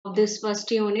this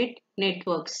first unit,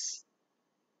 networks.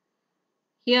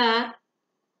 Here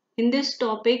in this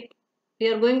topic we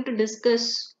are going to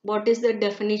discuss what is the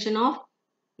definition of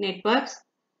networks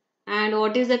and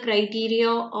what is the criteria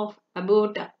of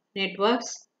about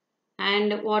networks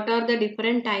and what are the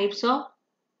different types of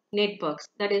networks,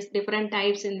 that is different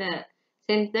types in the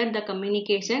sense that the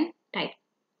communication type.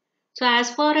 So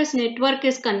as far as network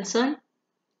is concerned,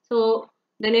 so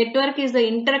the network is the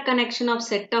interconnection of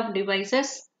set of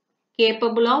devices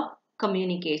capable of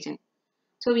communication.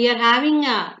 So we are having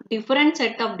a different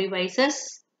set of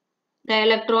devices, the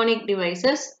electronic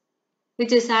devices,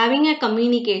 which is having a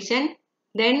communication.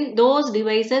 Then those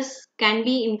devices can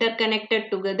be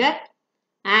interconnected together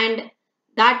and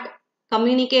that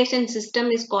communication system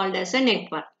is called as a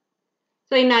network.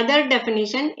 So in other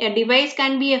definition, a device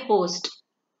can be a host,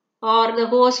 or the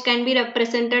host can be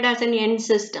represented as an end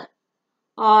system,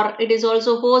 or it is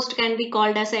also host can be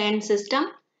called as an end system.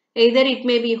 Either it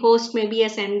may be host, may be a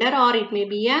sender, or it may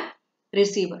be a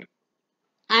receiver.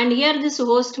 And here this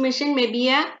host machine may be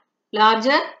a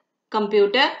larger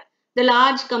computer. The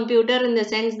large computer in the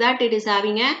sense that it is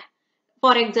having a,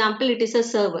 for example, it is a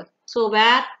server. So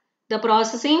where the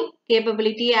processing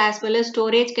capability as well as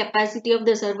storage capacity of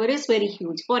the server is very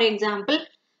huge. For example,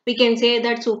 we can say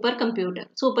that supercomputer.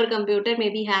 Supercomputer may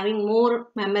be having more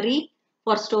memory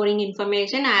for storing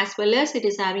information as well as it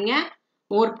is having a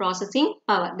more processing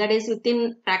power. That is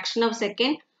within fraction of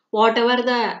second, whatever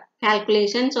the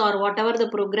calculations or whatever the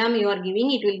program you are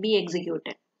giving, it will be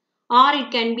executed. Or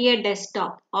it can be a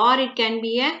desktop, or it can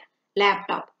be a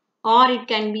laptop, or it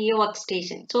can be a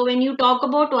workstation. So when you talk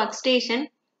about workstation,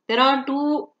 there are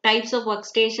two types of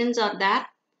workstations are there.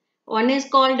 One is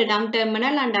called dumb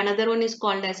terminal and another one is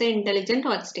called as an intelligent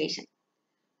workstation.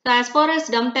 So as far as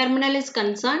dumb terminal is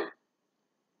concerned,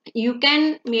 you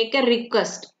can make a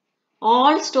request.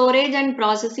 All storage and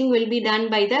processing will be done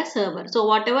by the server. So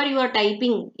whatever you are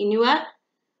typing in your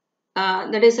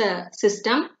that is a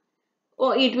system,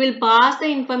 it will pass the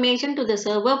information to the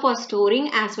server for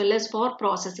storing as well as for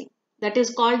processing. That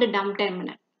is called the dumb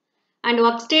terminal. And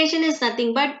workstation is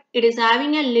nothing but it is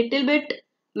having a little bit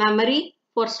memory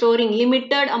for storing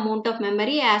limited amount of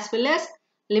memory as well as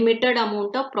limited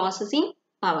amount of processing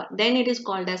power. Then it is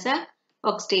called as a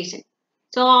workstation.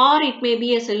 So or it may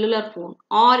be a cellular phone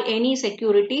or any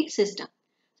security system.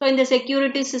 So in the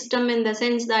security system, in the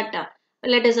sense that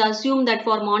let us assume that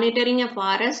for monitoring a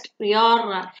forest we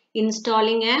are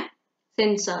installing a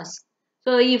sensors.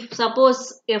 So if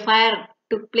suppose a fire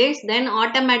took place, then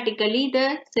automatically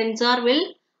the sensor will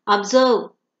observe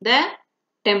the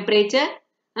temperature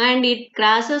and it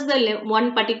crosses the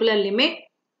one particular limit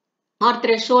or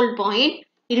threshold point,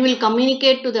 it will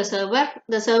communicate to the server.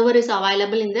 The server is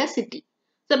available in the city.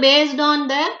 So based on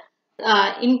the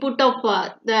input of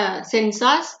the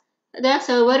sensors, the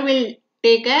server will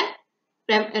take a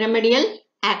remedial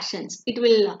actions. It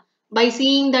will, by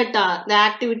seeing that the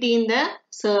activity in the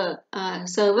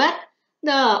server,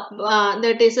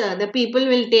 the people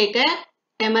will take a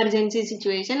emergency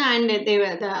situation and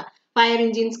the fire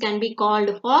engines can be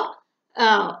called for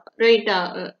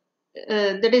that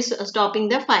is stopping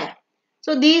the fire.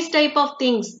 So these type of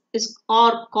things is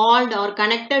or called or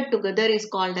connected together is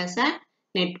called as a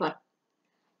network.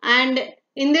 And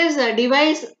in this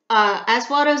device, as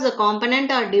far as the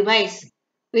component or device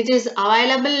which is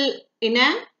available in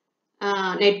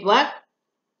a network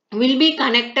will be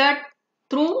connected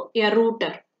through a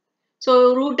router.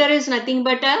 So router is nothing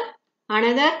but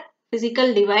another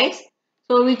physical device,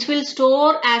 so which will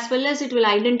store as well as it will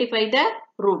identify the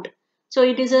route. So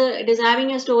it is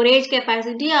having a storage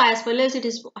capacity as well as it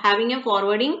is having a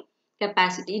forwarding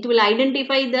capacity. It will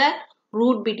identify the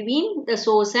route between the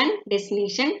source and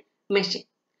destination machine.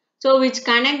 So which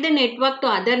connect the network to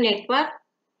other network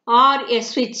or a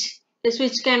switch. The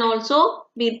switch can also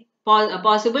be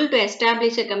possible to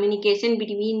establish a communication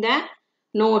between the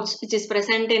nodes which is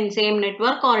present in same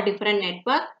network or different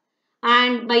network.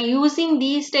 And by using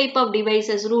these type of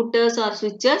devices, routers or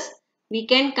switches, we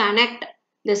can connect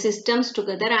the systems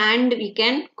together and we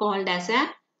can call it as a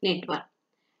network.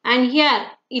 And here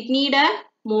it need a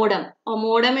modem. A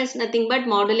modem is nothing but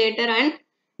modulator and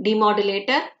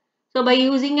demodulator. So by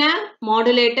using a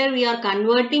modulator, we are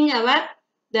converting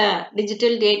the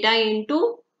digital data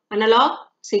into analog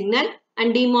signal,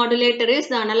 and demodulator is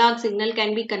the analog signal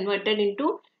can be converted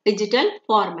into digital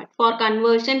format. For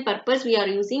conversion purpose, we are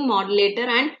using modulator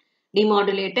and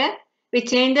demodulator, which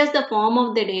changes the form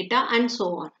of the data and so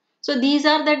on. So these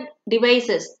are the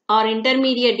devices or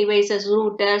intermediate devices,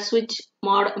 router, switch,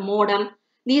 modem.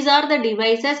 These are the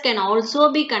devices can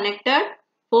also be connected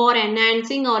for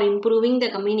enhancing or improving the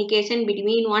communication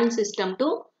between one system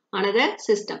to another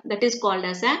system. That is called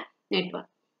as a network.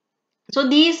 So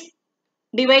these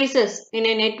devices in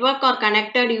a network are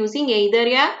connected using either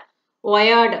a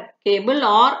wired cable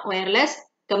or wireless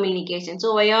communication.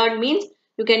 So wired means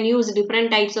you can use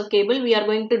different types of cable. We are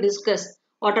going to discuss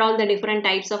what are all the different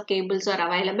types of cables are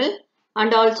available,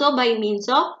 and also by means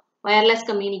of wireless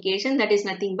communication, that is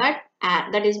nothing but air,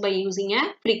 that is by using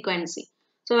a frequency.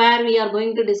 So where we are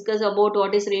going to discuss about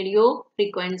what is radio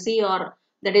frequency, or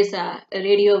that is a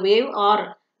radio wave,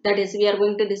 or that is we are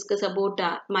going to discuss about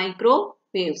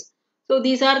microwaves. So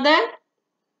these are the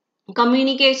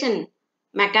communication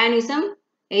mechanism.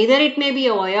 Either it may be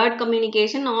a wired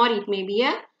communication or it may be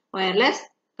a wireless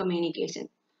communication.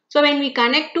 So when we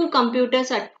connect two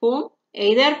computers at home,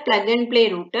 either plug and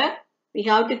play router, we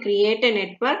have to create a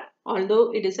network,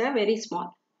 although it is a very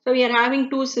small. So we are having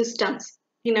two systems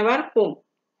in our home.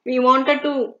 We wanted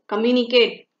to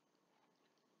communicate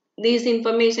this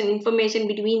information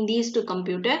between these two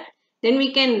computers. Then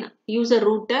we can use a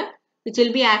router which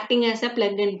will be acting as a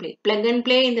plug and play. Plug and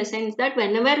play in the sense that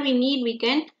whenever we need, we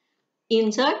can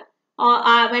insert,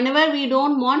 or whenever we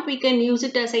don't want, we can use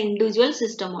it as an individual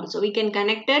system also. We can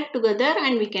connect it together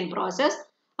and we can process,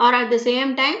 or at the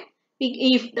same time,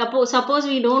 if suppose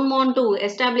we don't want to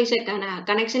establish a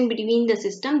connection between the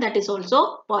system, that is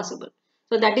also possible.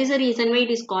 So that is the reason why it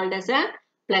is called as a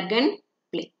plug and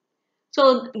play.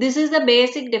 So this is the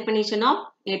basic definition of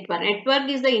network. Network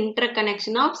is the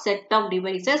interconnection of set of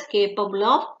devices capable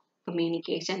of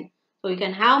communication. So you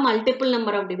can have multiple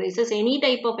number of devices, any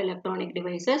type of electronic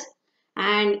devices,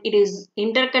 and it is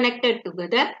interconnected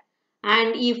together.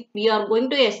 And if we are going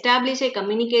to establish a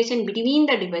communication between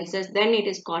the devices, then it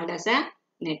is called as a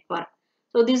network.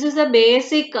 So this is the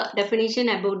basic definition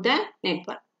about the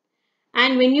network.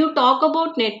 And when you talk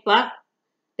about network,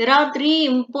 there are three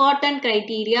important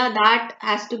criteria that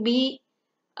has to be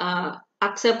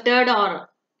accepted, or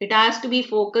it has to be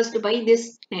focused by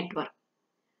this network.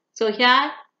 So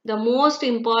here the most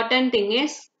important thing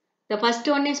is, the first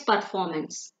one is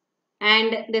performance,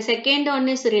 and the second one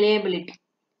is reliability,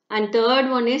 and third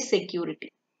one is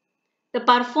security. The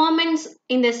performance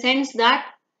in the sense that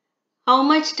how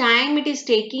much time it is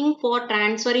taking for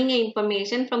transferring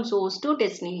information from source to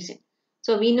destination.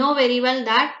 So we know very well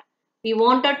that we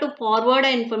wanted to forward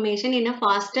information in a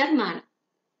faster manner.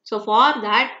 So for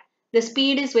that, the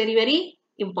speed is very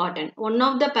important. One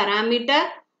of the parameter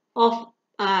of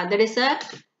that is a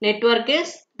network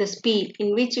is the speed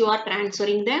in which you are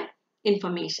transferring the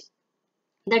information.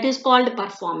 That is called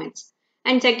performance.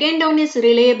 And second one is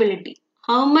reliability.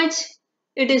 How much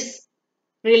it is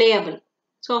reliable.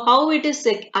 So how it is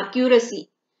accuracy.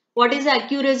 What is the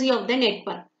accuracy of the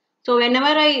network? So whenever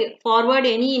I forward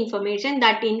any information,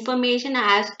 that information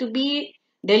has to be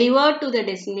delivered to the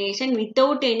destination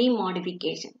without any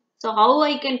modification. So how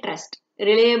I can trust?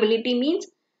 Reliability means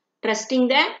trusting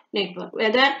the network,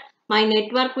 whether my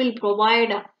network will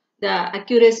provide the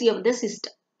accuracy of the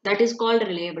system. That is called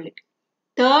reliability.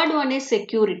 Third one is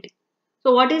security.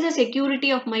 So what is the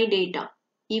security of my data?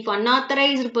 If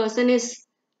unauthorized person is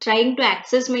trying to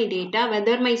access my data,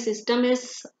 whether my system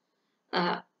is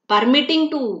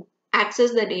permitting to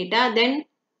access the data, then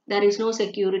there is no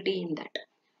security in that.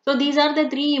 So these are the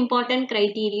three important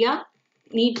criteria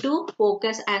need to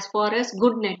focus as far as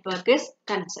good network is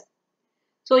concerned.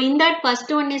 So in that, first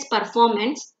one is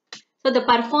performance. So the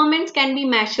performance can be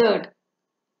measured.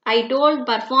 I told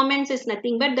performance is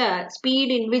nothing but the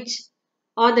speed in which,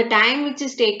 or the time which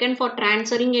is taken for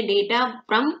transferring a data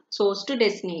from source to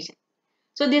destination.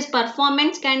 So this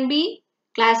performance can be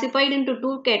classified into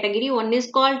two categories. One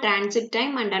is called transit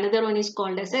time and another one is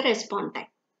called as a response time.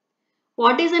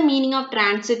 What is the meaning of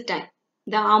transit time?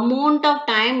 The amount of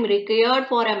time required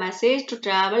for a message to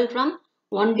travel from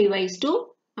one device to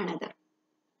another.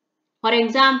 For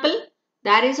example,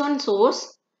 there is one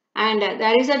source and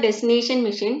there is a destination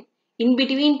machine. In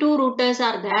between, two routers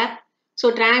are there.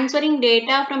 So transferring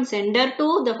data from sender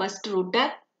to the first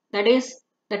router, that is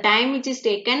the time which is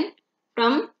taken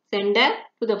from sender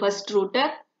to the first router,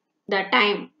 that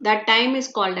time is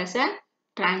called as a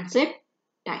transit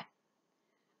time.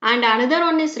 And another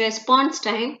one is response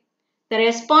time. The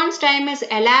response time is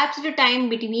elapsed time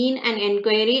between an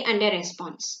inquiry and a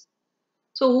response.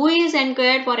 So who is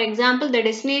inquired? For example, the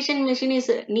destination machine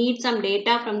needs some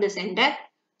data from the sender.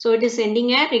 So it is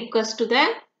sending a request to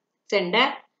the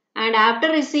sender, and after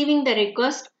receiving the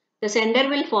request, the sender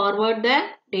will forward the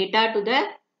data to the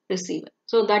receiver.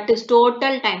 So that is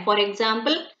total time. For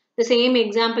example, the same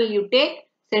example you take,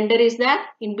 sender is there,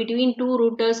 in between two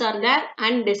routers are there,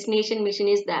 and destination machine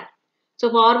is there. So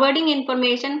forwarding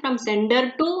information from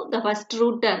sender to the first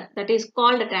router, that is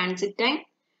called transit time.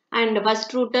 and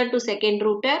first router to second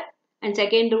router and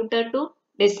second router to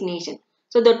destination.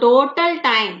 So the total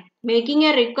time making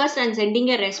a request and sending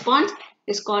a response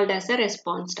is called as a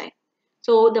response time.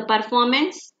 So the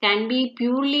performance can be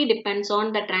purely depends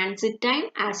on the transit time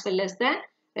as well as the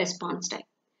response time.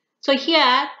 So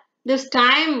here this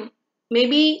time may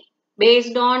be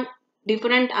based on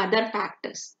different other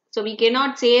factors. So we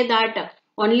cannot say that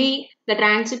only the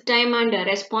transit time and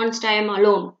response time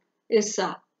alone is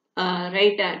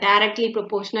directly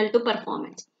proportional to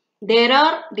performance. There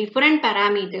are different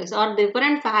parameters or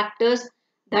different factors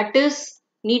that is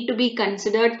need to be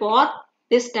considered for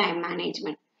this time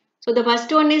management. So the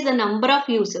first one is the number of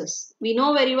users. We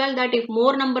know very well that if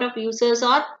more number of users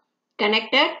are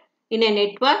connected in a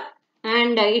network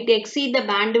and it exceeds the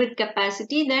bandwidth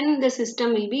capacity, then the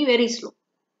system will be very slow.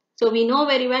 So we know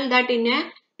very well that in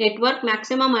a network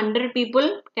maximum 100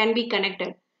 people can be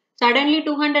connected. Suddenly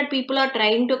 200 people are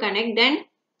trying to connect, then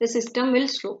the system will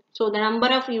slow. So the number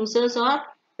of users are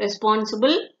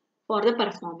responsible for the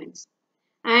performance.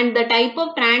 And the type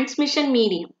of transmission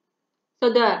medium.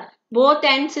 So the both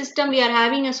end system we are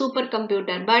having a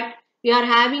supercomputer, but we are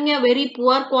having a very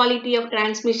poor quality of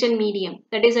transmission medium,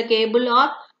 that is a cable or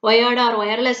wired or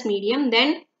wireless medium,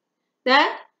 then the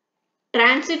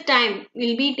transit time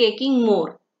will be taking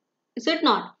more. Is it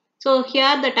not? So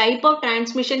here the type of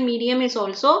transmission medium is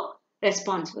also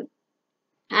responsible.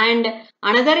 And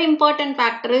another important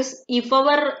factor is if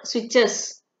our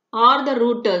switches or the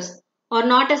routers are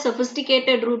not a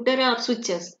sophisticated router or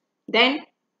switches, then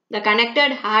the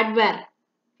connected hardware,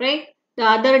 right, the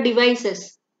other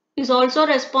devices is also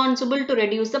responsible to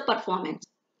reduce the performance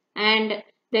and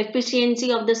the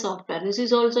efficiency of the software. This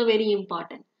is also very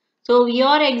important. So we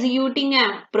are executing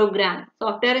a program.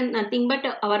 Software is nothing but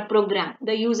our program,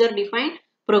 the user defined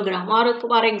program, or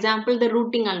for example the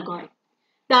routing algorithm.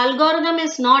 The algorithm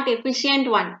is not efficient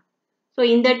one. So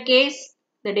in that case,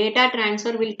 the data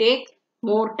transfer will take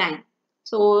more time.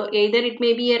 So either it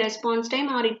may be a response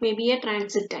time or it may be a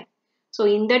transit time. So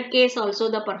in that case also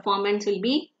the performance will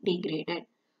be degraded.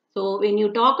 So when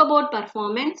you talk about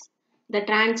performance, the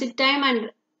transit time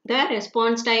and the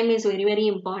response time is very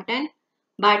important.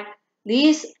 But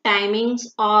these timings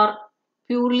are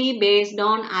purely based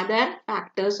on other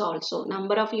factors also.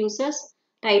 Number of users,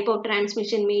 type of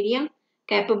transmission medium,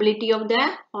 capability of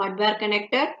the hardware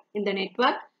connected in the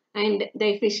network, and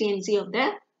the efficiency of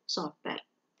the software.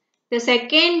 The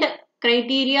second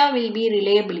criteria will be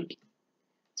reliability.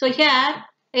 So here I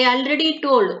already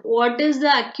told what is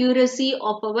the accuracy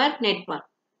of our network.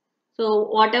 So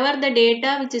whatever the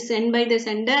data which is sent by the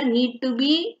sender need to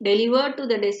be delivered to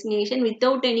the destination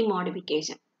without any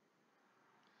modification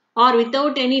or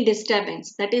without any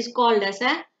disturbance. That is called as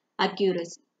a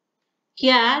accuracy.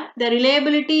 Here, the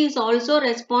reliability is also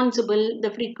responsible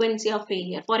the frequency of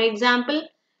failure. For example,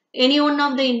 any one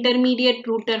of the intermediate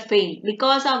router failed.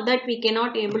 Because of that, we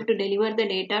cannot able to deliver the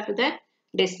data to the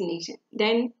destination.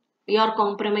 Then we are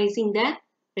compromising the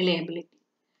reliability.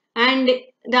 And the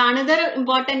another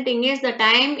important thing is the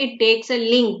time it takes a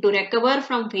link to recover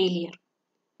from failure.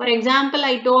 For example,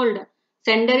 I told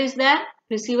sender is there,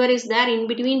 receiver is there, in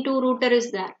between two router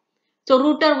is there. So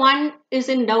router 1 is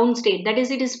in down state, that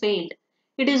is it is failed.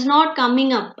 It is not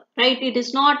coming up, right? It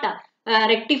is not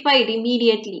rectified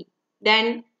immediately.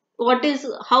 Then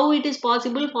how it is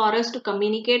possible for us to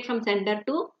communicate from sender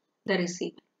to the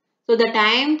receiver? So the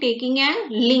time taking a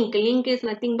link is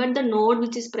nothing but the node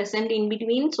which is present in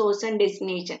between source and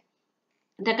destination,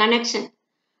 the connection.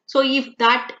 So if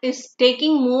that is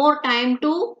taking more time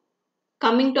to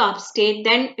coming to upstate,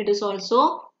 then it is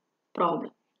also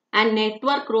problem. And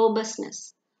network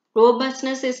robustness.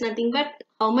 Robustness is nothing but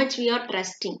how much we are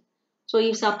trusting. So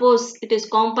if suppose it is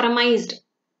compromised,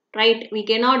 right, we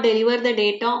cannot deliver the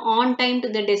data on time to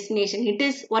the destination. It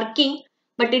is working,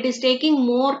 but it is taking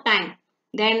more time.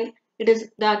 Then it is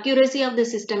the accuracy of the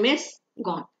system is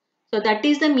gone. So that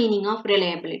is the meaning of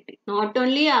reliability. Not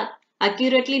only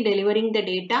accurately delivering the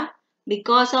data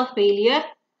because of failure,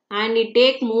 and it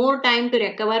take more time to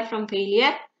recover from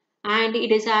failure, and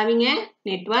it is having a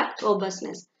network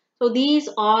robustness. So these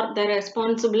are the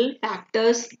responsible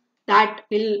factors that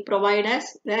will provide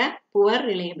us the poor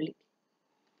reliability.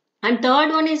 And third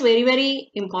one is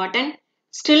very important.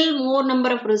 Still more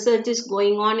number of research is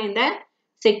going on in the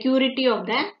security of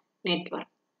the network.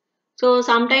 So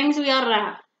sometimes we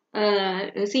are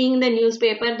seeing the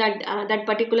newspaper that that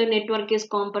particular network is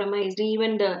compromised.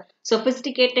 Even the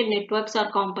sophisticated networks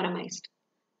are compromised.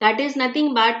 That is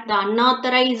nothing but the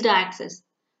unauthorized access.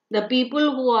 The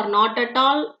people who are not at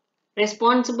all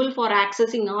responsible for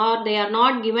accessing, or they are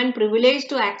not given privilege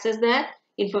to access the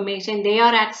information. They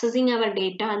are accessing our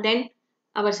data. Then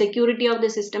our security of the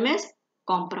system is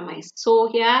compromised. So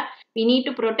here we need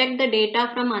to protect the data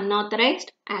from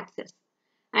unauthorized access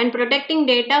and protecting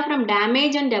data from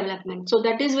damage and development. So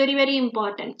that is very, very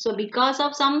important. So because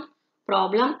of some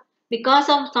problem, because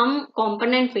of some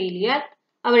component failure,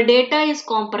 our data is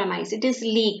compromised, it is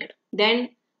leaked, then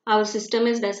our system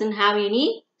doesn't have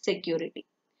any security.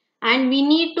 And we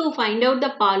need to find out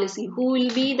the policy, who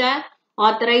will be the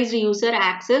authorized user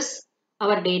access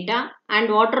our data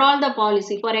and what are all the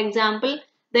policy. For example,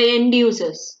 the end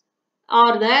users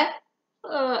or the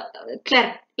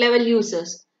clerk level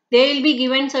users, they will be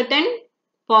given certain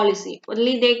policy.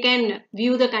 Only they can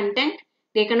view the content,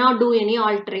 they cannot do any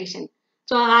alteration.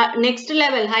 So next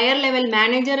level, higher level,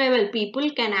 manager level people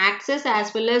can access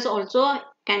as well as also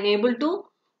can able to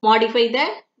modify the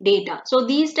data. So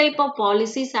these type of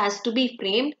policies has to be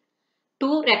framed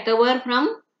to recover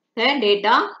from the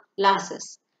data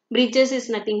losses. Breaches is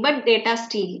nothing but data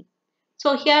stealing.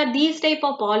 So here these type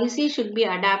of policies should be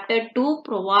adapted to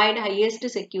provide highest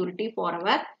security for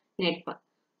our network.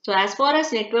 So as far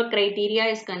as network criteria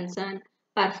is concerned,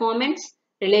 performance,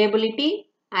 reliability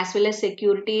as well as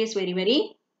security is very,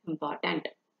 very important.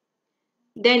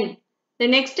 Then the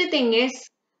next thing is,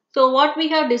 so what we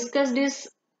have discussed is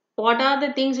what are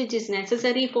the things which is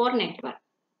necessary for network.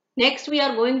 Next we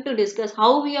are going to discuss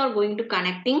how we are going to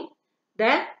connecting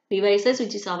the devices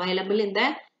which is available in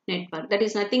the network. That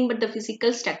is nothing but the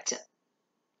physical structure.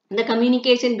 The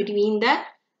communication between the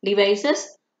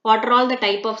devices, what are all the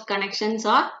type of connections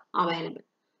are available.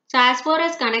 So as far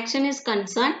as connection is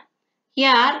concerned,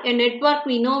 here a network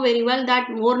we know very well that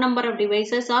more number of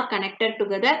devices are connected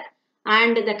together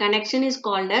and the connection is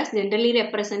called as generally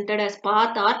represented as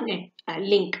path or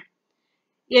link.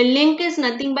 A link is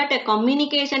nothing but a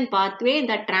communication pathway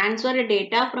that transfers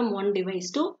data from one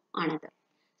device to another.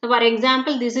 So for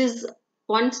example, this is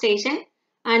one station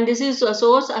and this is a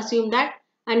source, assume that,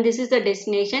 and this is the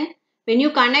destination. When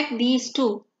you connect these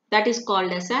two, that is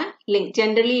called as a link.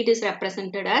 Generally it is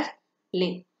represented as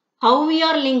link. How we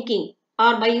are linking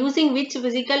or by using which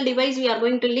physical device we are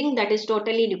going to link, that is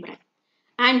totally different.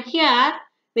 And here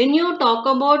when you talk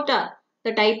about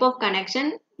the type of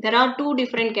connection, there are two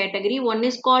different categories. One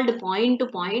is called point to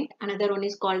point, another one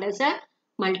is called as a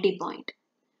multi-point.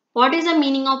 What is the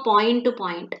meaning of point to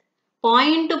point?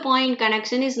 Point to point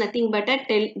connection is nothing but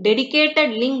a dedicated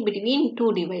link between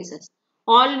two devices.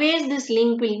 Always this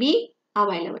link will be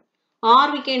available.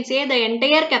 Or we can say the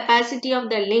entire capacity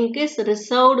of the link is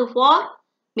reserved for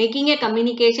making a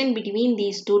communication between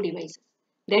these two devices.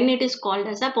 Then it is called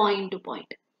as a point to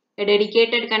point. A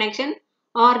dedicated connection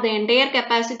or the entire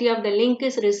capacity of the link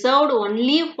is reserved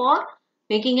only for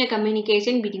making a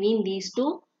communication between these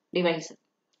two devices.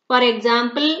 For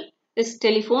example, is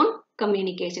telephone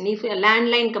communication, if a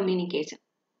landline communication.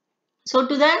 So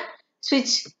to the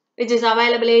switch which is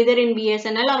available either in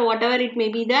BSNL or whatever it may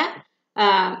be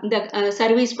the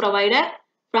service provider,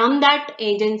 from that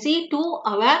agency to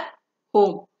our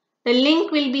home. The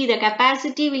link will be, the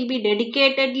capacity will be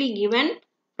dedicatedly given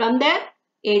from the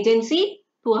agency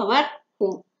to our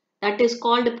home. That is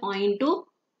called point to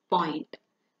point.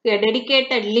 A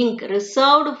dedicated link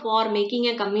reserved for making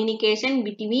a communication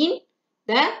between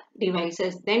the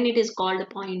devices. Then it is called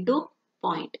point to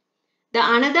point. The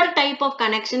another type of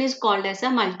connection is called as a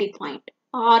multi-point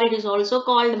or it is also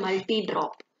called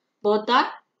multi-drop. Both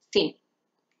are same.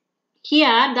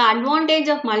 Here the advantage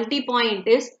of multi-point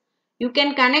is you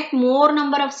can connect more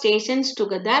number of stations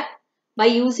together by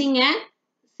using a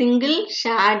single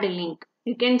shared link.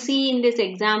 You can see in this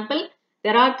example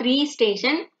there are 3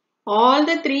 stations. All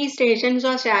the 3 stations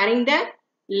are sharing the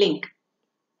link.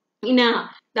 The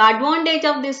advantage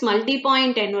of this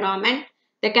multi-point environment,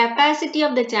 the capacity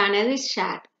of the channel is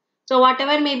shared. So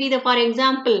whatever may be for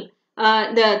example,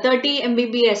 the 30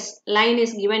 Mbps line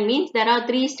is given means there are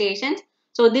 3 stations.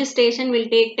 So this station will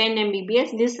take 10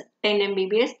 Mbps, this 10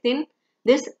 Mbps, then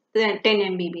this 10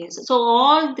 Mbps. So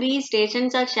all 3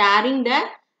 stations are sharing the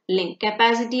link.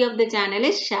 Capacity of the channel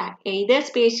is shared either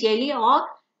spatially or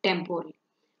temporally.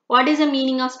 What is the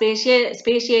meaning of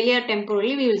spatially or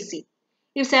temporally? We will see.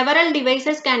 If several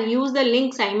devices can use the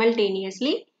link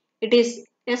simultaneously, it is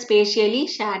a spatially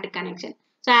shared connection.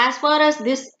 So as far as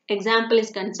this example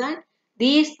is concerned,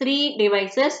 these 3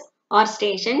 devices or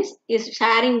stations is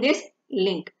sharing this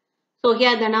link. So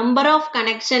here the number of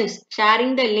connections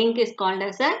sharing the link is called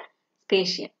as a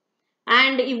spatial.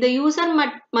 And if the user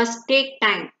must take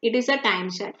time, it is a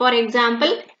time shared. For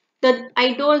example,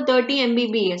 I told 30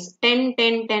 Mbps, 10,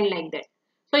 10, 10 like that.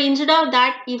 So instead of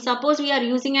that, if suppose we are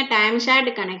using a time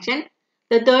shared connection,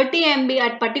 the 30 MB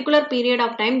at particular period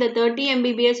of time, the 30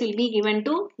 Mbps will be given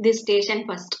to this station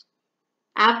first.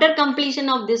 After completion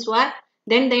of this work,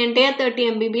 then the entire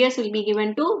 30 Mbps will be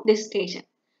given to this station.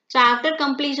 So after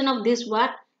completion of this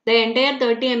work, the entire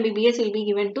 30 Mbps will be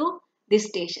given to this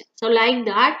station. So like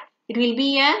that, it will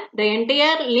be the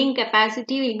entire link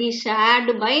capacity will be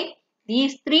shared by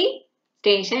these three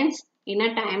stations in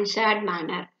a time shared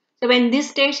manner. So when this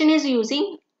station is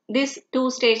using, this two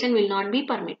station will not be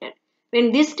permitted.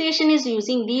 When this station is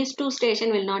using, these two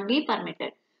station will not be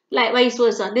permitted. Like vice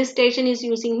versa, this station is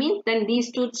using means then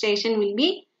these two station will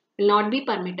not be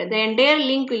permitted. The entire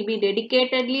link will be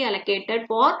dedicatedly allocated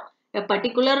for a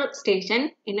particular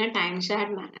station in a time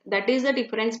shared manner. That is the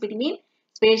difference between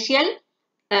spatial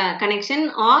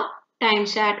connection or time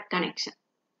shared connection.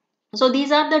 So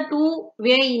these are the two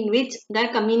ways in which the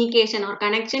communication or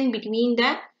connection between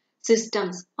the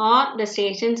systems or the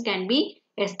stations can be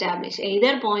established,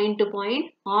 either point to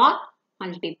point or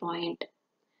multi-point.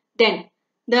 Then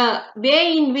the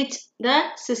way in which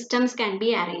the systems can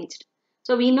be arranged.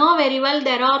 So we know very well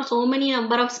there are so many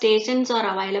number of stations are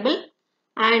available,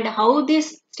 and how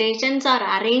these stations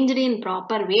are arranged in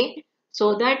proper way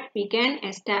so that we can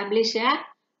establish a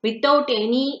without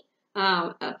any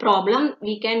problem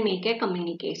we can make a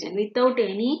communication. Without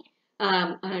any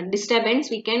disturbance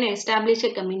we can establish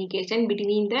a communication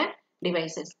between the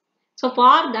devices. So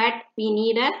for that we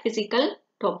need a physical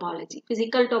topology.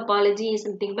 Physical topology is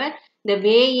something but the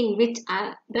way in which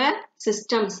the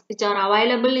systems which are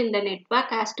available in the network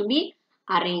has to be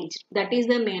arranged. That is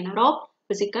the manner of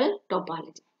physical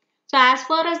topology. So as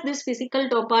far as this physical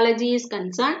topology is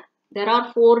concerned, there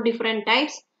are four different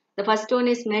types. The first one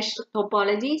is mesh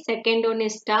topology, second one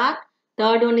is star,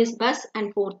 third one is bus,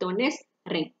 and fourth one is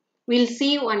ring. We'll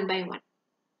see one by one.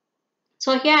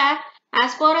 So here,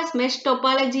 as far as mesh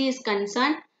topology is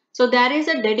concerned, so there is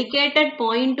a dedicated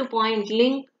point-to-point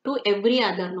link to every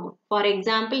other node. For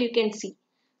example, you can see.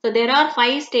 So there are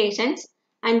 5 stations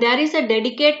and there is a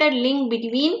dedicated link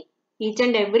between each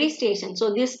and every station.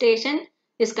 So this station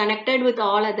is connected with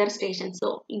all other stations.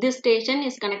 So this station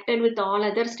is connected with all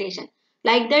other stations.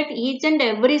 Like that, each and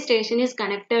every station is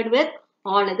connected with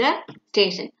all other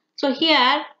stations. So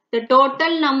here, the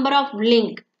total number of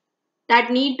link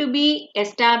that need to be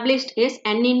established is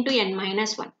n into n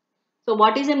minus 1. So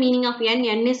what is the meaning of n?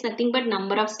 N is nothing but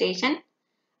number of station,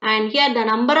 and here the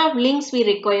number of links we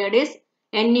required is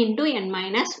n into n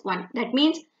minus 1. That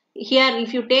means here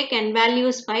if you take n value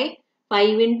is 5,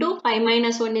 5 into 5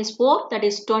 minus 1 is 4, that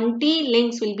is 20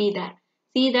 links will be there.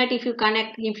 See that if you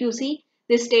connect, if you see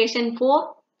this station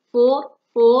 4, 4,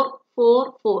 4,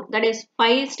 4, 4, that is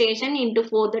 5 station into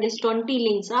 4, that is 20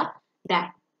 links are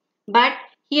there. But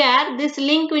here this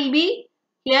link will be,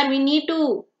 here we need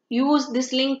to use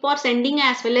this link for sending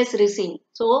as well as receiving.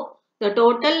 So the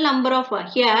total number of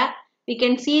here we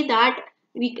can see that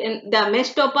we can, the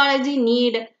mesh topology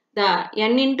need the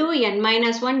n into n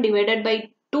minus 1 divided by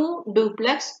 2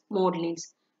 duplex mode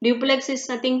links. Duplex is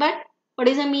nothing but, what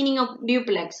is the meaning of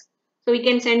duplex? So we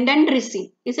can send and receive,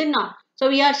 is it not? So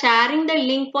we are sharing the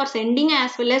link for sending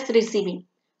as well as receiving.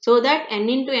 So that n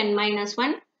into n minus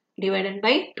 1 divided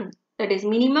by 2. That is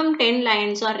minimum 10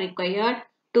 lines are required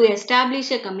to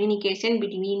establish a communication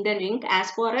between the link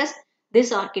as far as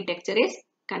this architecture is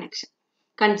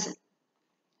concerned.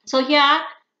 So here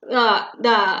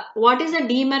what is the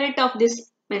demerit of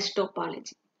this mesh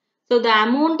topology? So the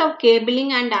amount of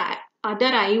cabling and other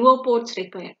IO ports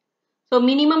required. So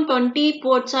minimum 20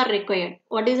 ports are required.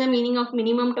 What is the meaning of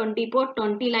minimum 20 port?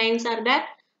 20 lines are there.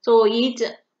 So each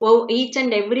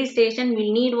and every station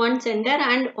will need one sender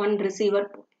and one receiver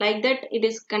port. Like that it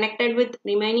is connected with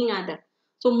remaining other.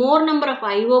 So more number of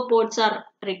IO ports are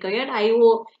required.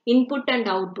 IO input and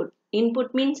output.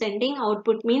 Input means sending,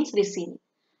 output means receiving.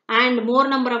 And more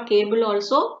number of cable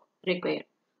also required.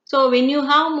 So when you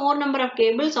have more number of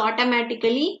cables,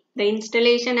 automatically the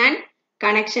installation and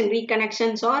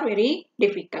reconnections are very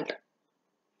difficult.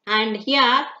 And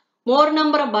here more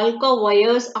number of bulk of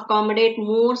wires accommodate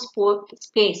more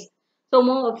space.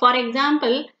 So for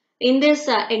example, in this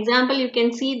example you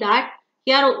can see that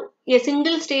here a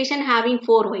single station having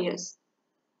 4 wires.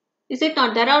 Is it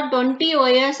not? There are 20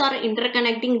 wires are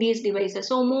interconnecting these devices.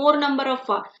 So more number of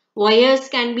wires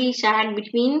can be shared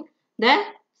between the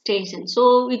stations.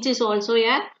 So which is also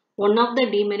one of the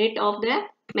demerit of the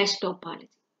mesh topology.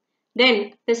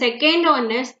 Then the second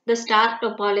one is the star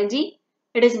topology.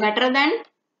 It is better than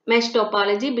mesh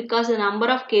topology because the number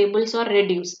of cables are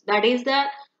reduced. That is the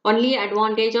only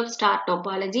advantage of star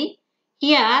topology.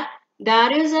 Here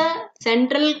there is a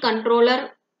central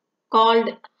controller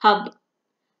called hub.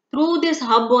 Through this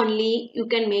hub only you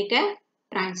can make a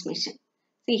transmission.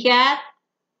 See here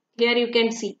you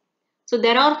can see. So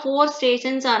there are 4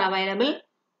 stations are available.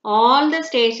 all the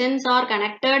stations are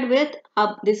connected with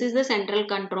hub. This is the central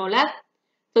controller.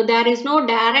 So there is no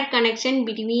direct connection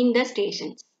between the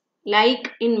stations.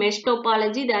 Like in mesh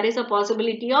topology, there is a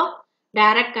possibility of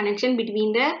direct connection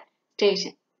between the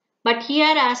station. But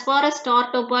here, as far as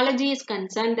star topology is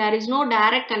concerned, there is no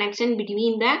direct connection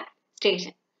between the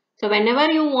station. So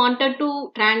whenever you wanted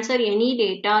to transfer any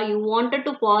data, you wanted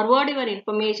to forward your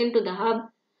information to the hub,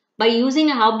 by using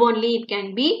a hub only it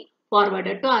can be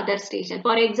forwarded to other station.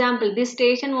 For example, this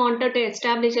station wanted to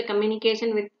establish a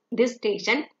communication with this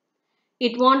station.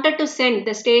 It wanted to send,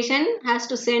 the station has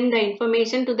to send the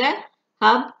information to the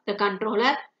hub, the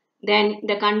controller. Then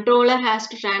the controller has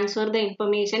to transfer the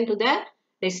information to the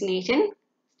destination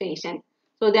station.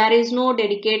 So there is no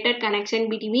dedicated connection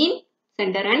between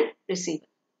sender and receiver.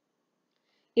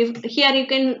 If here you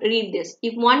can read this.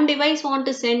 If one device want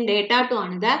to send data to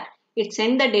another, it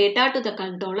send the data to the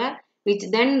controller, which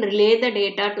then relay the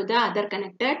data to the other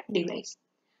connected device.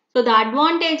 So the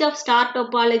advantage of star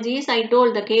topology is, I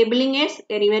told, the cabling is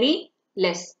very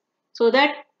less, so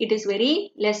that it is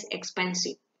very less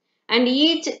expensive. And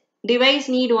each device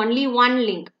need only one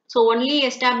link. So only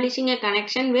establishing a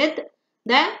connection with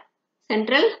the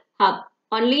central hub.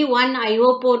 Only one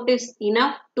IO port is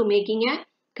enough to making a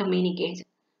communication.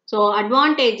 So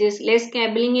advantage is less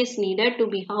cabling is needed to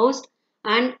be housed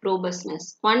and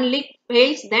robustness. One link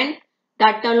fails, then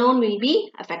that alone will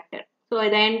be affected. So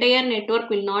the entire network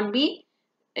will not be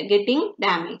getting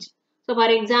damaged. So for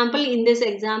example, in this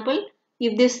example,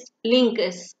 if this link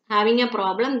is having a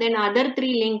problem, then other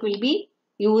three links will be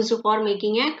used for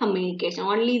making a communication.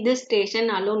 Only this station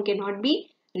alone cannot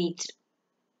be reached.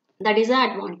 That is the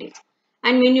advantage.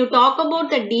 And when you talk about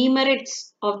the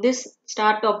demerits of this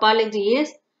star topology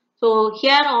is, so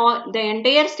here the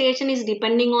entire station is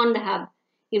depending on the hub.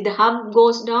 If the hub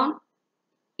goes down,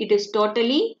 it is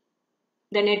totally,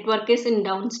 the network is in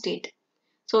down state.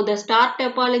 So the star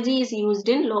topology is used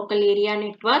in local area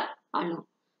network alone.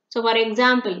 So for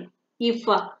example, if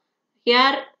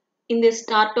here in this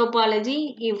star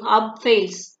topology, if hub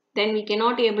fails, then we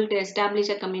cannot able to establish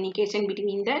a communication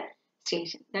between the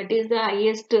station. That is the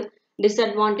highest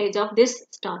disadvantage of this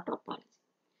star topology.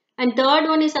 And third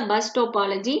one is a bus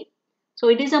topology. So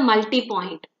it is a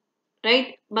multi-point,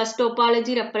 right? Bus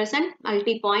topology represent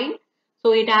multi-point.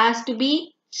 So it has to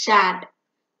be shared.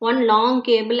 One long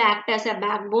cable act as a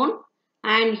backbone,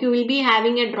 and you will be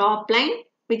having a drop line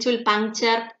which will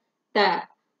puncture the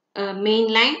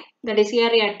main line. That is, here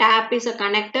a tap is a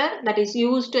connector that is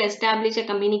used to establish a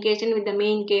communication with the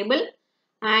main cable,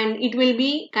 and it will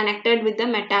be connected with the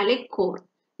metallic core.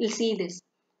 You'll see this.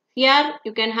 Here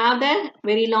you can have the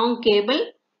very long cable,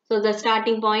 so the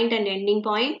starting point and ending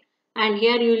point, and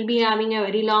here you will be having a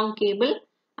very long cable,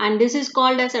 and this is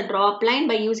called as a drop line.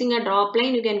 By using a drop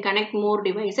line, you can connect more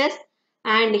devices,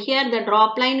 and here the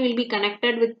drop line will be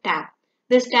connected with tap.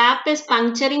 This tap is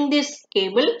puncturing this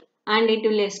cable and it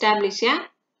will establish a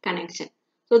connection.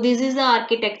 So this is the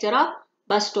architecture of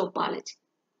bus topology.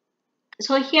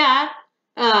 So here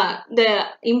the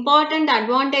important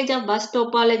advantage of bus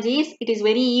topology is it is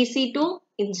very easy to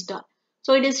install.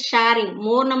 So it is sharing.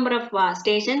 More number of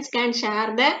stations can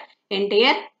share the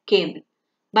entire cable.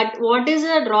 But what is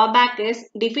the drawback is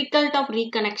difficult of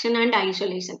reconnection and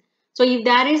isolation. So if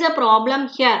there is a problem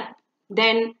here,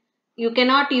 then you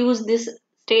cannot use this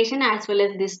station as well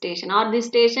as this station, or this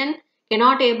station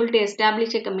cannot able to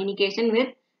establish a communication with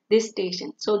this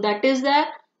station. So that is the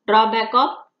drawback of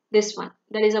this one.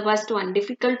 That is the first one,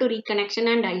 difficult to reconnection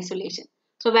and isolation.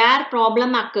 So where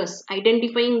problem occurs,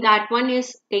 identifying that one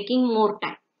is taking more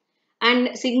time.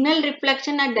 And signal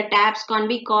reflection at the taps can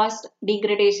be caused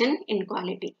degradation in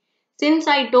quality. Since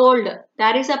I told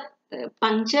there is a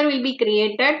puncture will be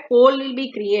created, hole will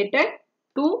be created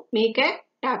to make a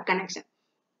tap connection.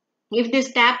 If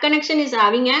this tap connection is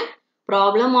having a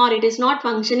problem or it is not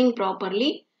functioning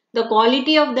properly, the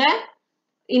quality of the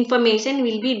information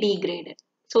will be degraded.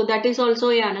 So that is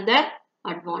also another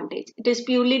advantage. It is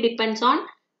purely depends on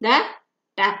the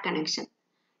tap connection.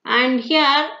 And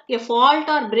here a fault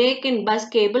or break in bus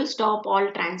cable stop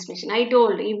all transmission. I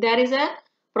told if there is a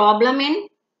problem in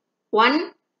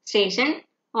one station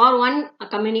or one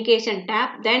communication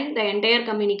tap, then the entire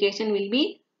communication will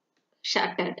be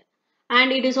shuttered.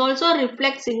 And it is also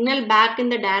reflect signal back in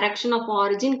the direction of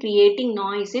origin, creating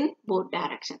noise in both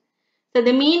directions. So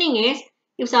the meaning is,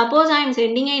 if suppose I am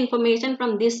sending a information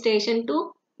from this station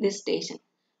to this station,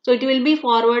 so it will be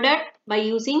forwarded by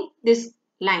using this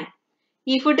line.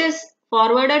 If it is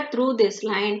forwarded through this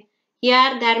line,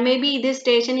 here there may be this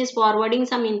station is forwarding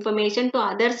some information to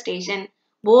other station.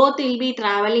 Both will be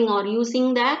traveling or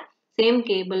using the same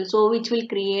cable, so which will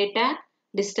create a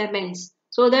disturbance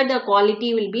so that the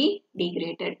quality will be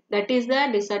degraded. That is the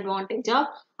disadvantage of,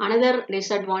 another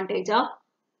disadvantage of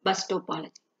bus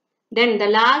topology. Then the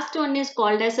last one is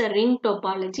called as a ring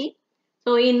topology.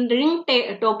 So in ring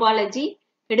topology,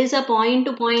 it is a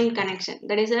point-to-point connection.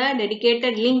 That is a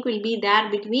dedicated link will be there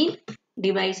between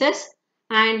devices,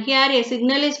 and here a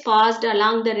signal is passed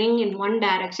along the ring in one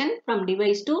direction from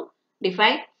device to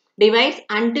device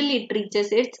until it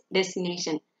reaches its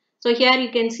destination. So here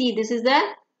you can see this is the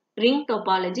ring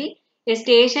topology. A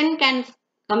station can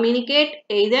communicate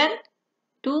either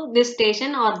to this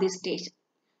station or this station.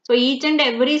 So each and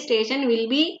every station will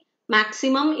be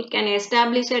maximum, it can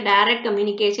establish a direct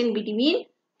communication between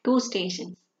two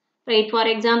stations. Right, for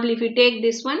example, if you take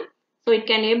this one, so it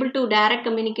can able to direct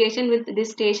communication with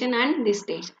this station and this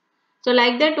station. So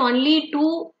like that, only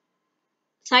two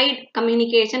side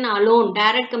communication alone,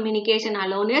 direct communication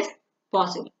alone is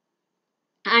possible.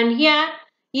 And here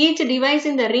each device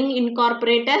in the ring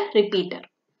incorporate a repeater.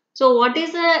 So what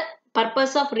is the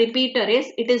purpose of repeater is,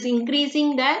 it is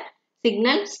increasing the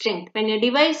signal strength. When a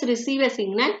device receive a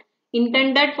signal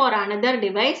intended for another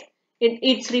device,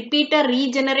 its repeater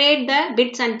regenerate the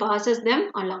bits and passes them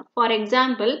along. For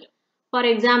example,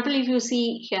 if you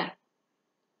see here,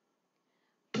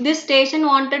 this station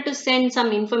wanted to send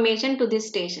some information to this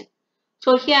station.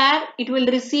 So here it will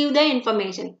receive the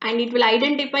information and it will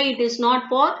identify it is not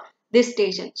for this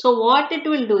station. So what it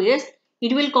will do is,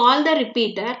 it will call the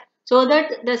repeater so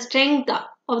that the strength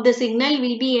of the signal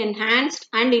will be enhanced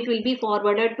and it will be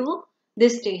forwarded to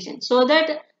this station, so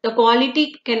that the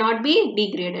quality cannot be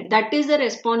degraded. That is the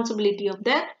responsibility of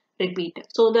the repeater.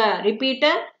 So the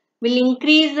repeater will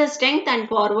increase the strength and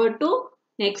forward to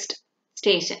next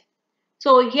station.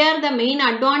 So here the main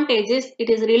advantage is, it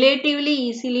is relatively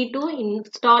easily to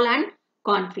install and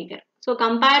configure. So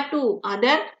compared to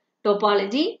other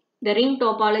topology, the ring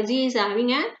topology is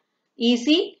having a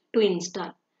easy to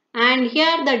install. And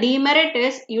here the demerit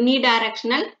is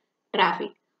unidirectional traffic.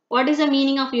 What is the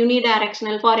meaning of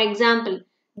unidirectional? For example,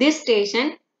 this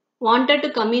station wanted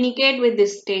to communicate with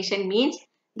this station means,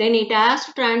 then it has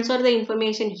to transfer the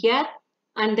information here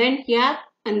and then here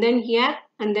and then here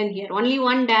and then here. Only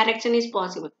one direction is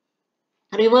possible.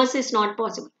 Reverse is not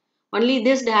possible. Only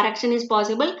this direction is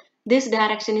possible. This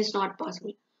direction is not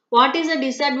possible. What is the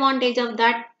disadvantage of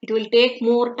that? It will take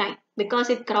more time because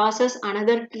it crosses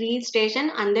another tree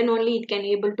station and then only it can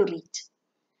able to reach.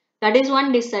 That is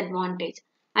one disadvantage.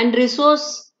 And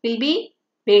resource will be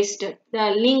wasted.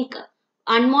 The link,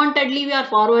 unwantedly we are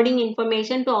forwarding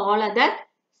information to all other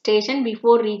station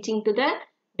before reaching to the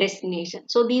destination.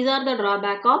 So these are the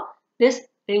drawback of this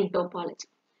ring topology.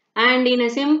 And in a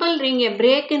simple ring, a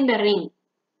break in the ring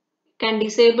can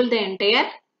disable the entire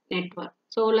network.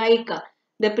 So like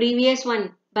the previous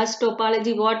one, bus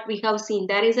topology, what we have seen,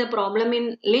 there is a problem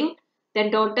in link,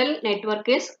 then total network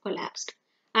is collapsed.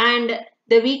 And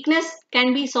the weakness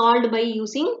can be solved by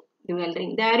using dual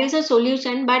ring. There is a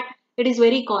solution, but it is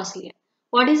very costly.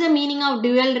 What is the meaning of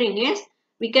dual ring is,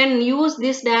 we can use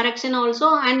this direction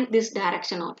also and this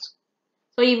direction also.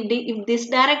 So if this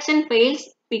direction fails,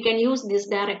 we can use this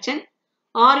direction,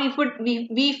 or if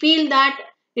we feel that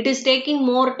it is taking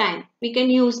more time, we can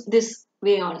use this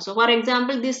way also. For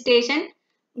example, this station,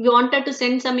 we wanted to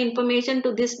send some information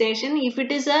to this station. If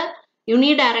it is a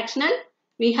unidirectional,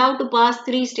 we have to pass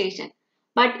 3 stations.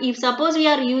 But if suppose we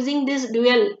are using this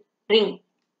dual ring,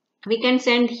 we can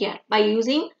send here by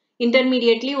using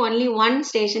intermediately only one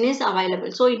station is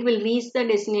available. So it will reach the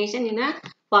destination in a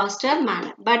faster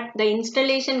manner. But the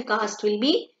installation cost will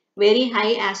be very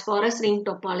high as far as ring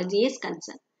topology is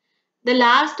concerned. The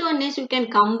last one is, you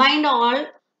can combine all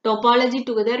topology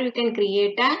together. You can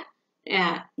create a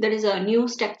that is a new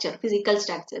structure, physical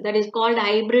structure, that is called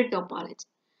hybrid topology.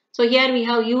 So here we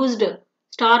have used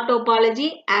star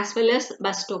topology as well as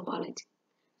bus topology.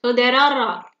 So there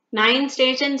are 9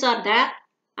 stations are there,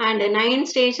 and 9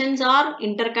 stations are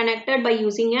interconnected by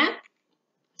using a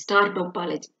star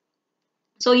topology.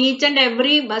 So each and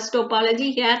every bus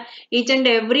topology here, each and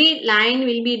every line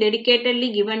will be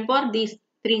dedicatedly given for these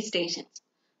 3 stations.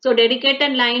 So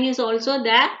dedicated line is also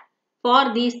there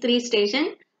for these 3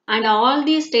 stations, and all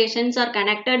these stations are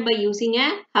connected by using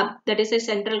a hub, that is a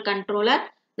central controller,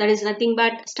 that is nothing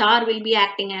but star will be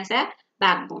acting as a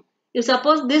backbone. If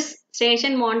suppose this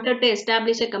station wanted to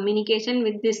establish a communication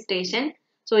with this station,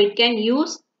 so it can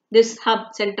use this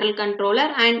hub central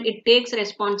controller and it takes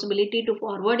responsibility to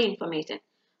forward information.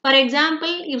 For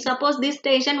example, if suppose this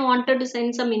station wanted to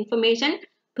send some information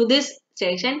to this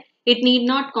station, it need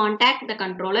not contact the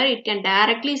controller, it can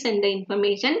directly send the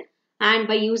information, and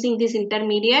by using this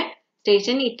intermediate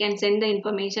station, it can send the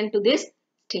information to this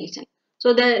station.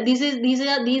 So these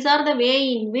are the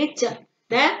way in which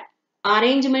the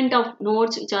arrangement of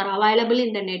nodes which are available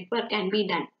in the network can be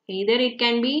done. Either it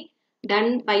can be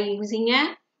done by using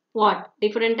a what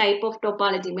different type of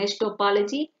topology, mesh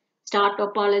topology, star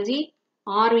topology,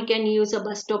 or we can use a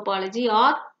bus topology,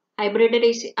 or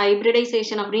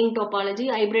hybridization of ring topology,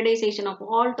 hybridization of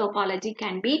all topology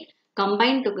can be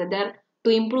combined together to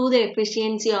improve the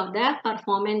efficiency of the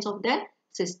performance of the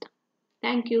system.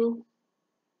 Thank you.